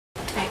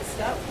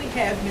up, we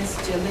have Miss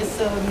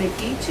Jalessa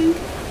McEachin,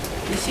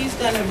 and she's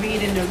going to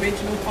read an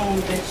original poem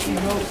that she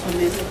wrote for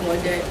Miss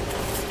Claudette.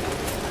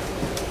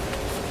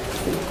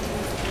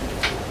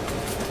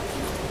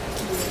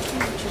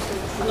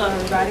 Hello,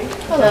 everybody.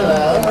 Hello.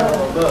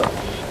 Hello.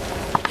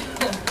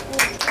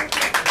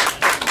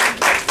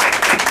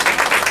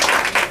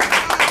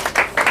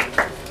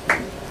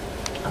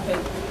 Okay,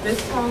 this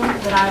poem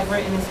that I've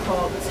written is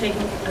called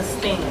Taking a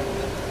Stand.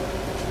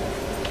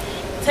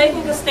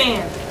 Taking a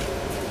stand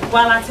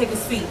while I take a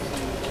seat.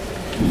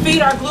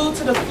 Feet are glued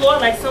to the floor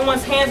like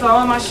someone's hands are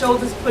on my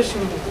shoulders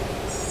pushing me.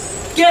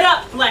 Get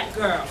up, black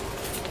girl.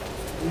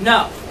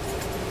 No,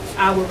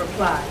 I will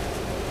reply.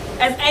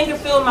 As anger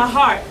filled my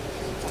heart,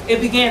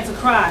 it began to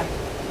cry.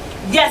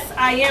 Yes,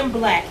 I am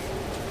black,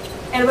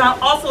 and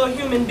I'm also a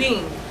human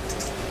being.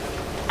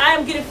 I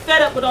am getting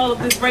fed up with all of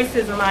this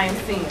racism I am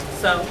seeing,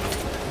 so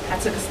I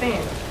took a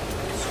stand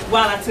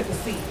while I took a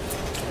seat.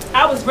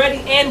 I was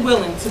ready and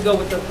willing to go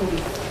with the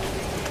police.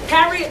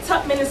 Harriet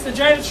Tubman's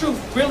Sojourner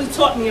Truth really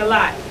taught me a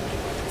lot.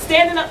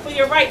 Standing up for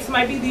your rights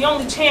might be the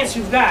only chance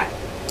you've got.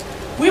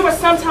 We were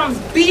sometimes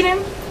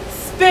beaten,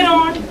 spit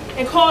on,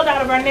 and called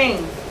out of our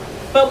names,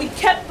 but we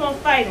kept on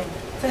fighting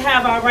to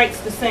have our rights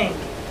the same.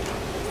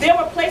 There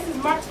were places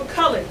marked for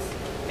colors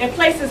and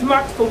places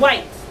marked for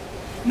whites.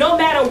 No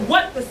matter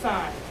what the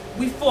sign,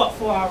 we fought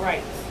for our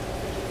rights.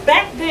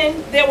 Back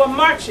then, there were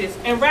marches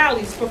and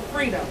rallies for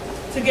freedom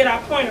to get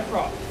our point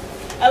across.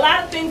 A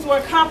lot of things were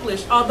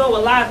accomplished, although a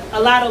lot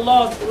of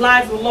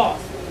lives were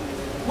lost.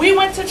 We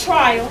went to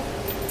trial,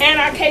 and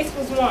our case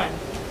was won.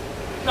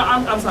 No,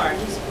 I'm sorry.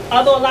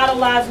 Although a lot of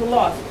lives were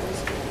lost.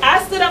 I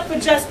stood up for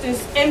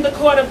justice in the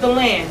court of the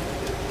land.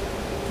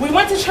 We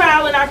went to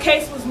trial, and our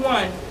case was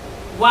won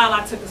while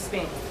I took a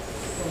stand.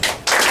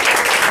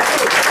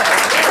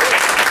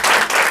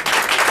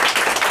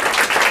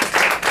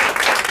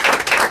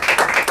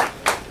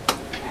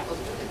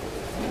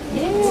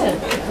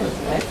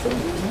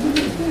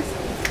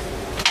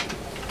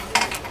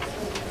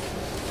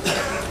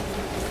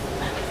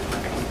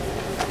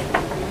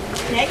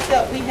 Next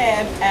up, we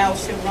have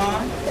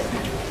Al-Sheron.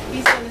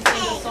 He's going to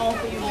sing a song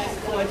for you, Miss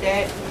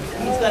Claudette.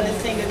 He's going to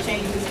sing a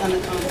change is going to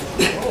come.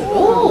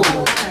 Ooh.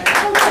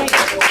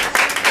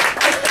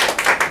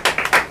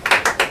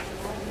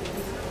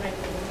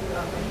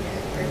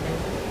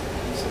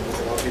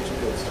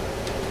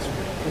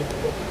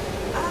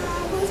 I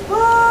was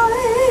born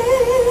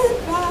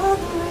by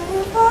the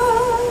river,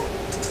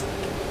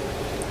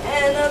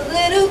 and a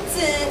little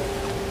tent,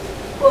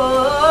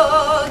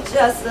 whoa,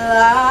 just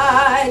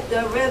like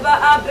the river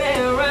I've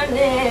been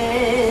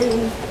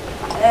running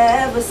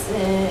ever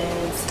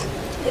since.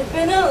 It's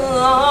been a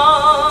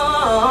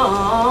long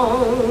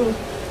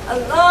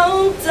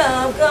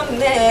time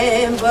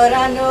coming, but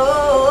I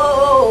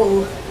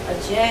know a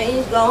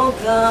change gon'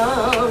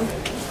 come.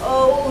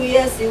 Oh,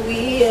 yes, it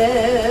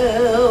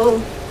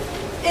will.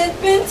 It's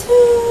been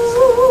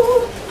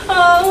too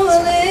hard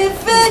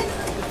living,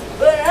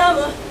 but I'm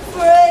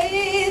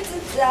afraid to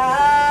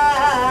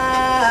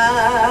die.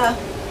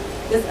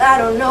 'Cause I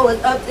don't know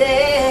what's up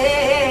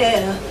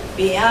there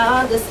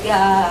beyond the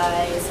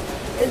skies.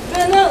 It's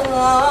been a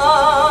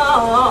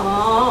long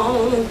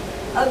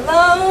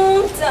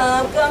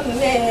time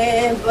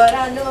coming, but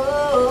I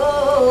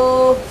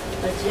know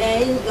a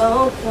change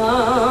gon'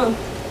 come.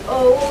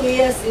 Oh,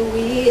 yes, it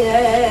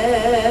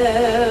will.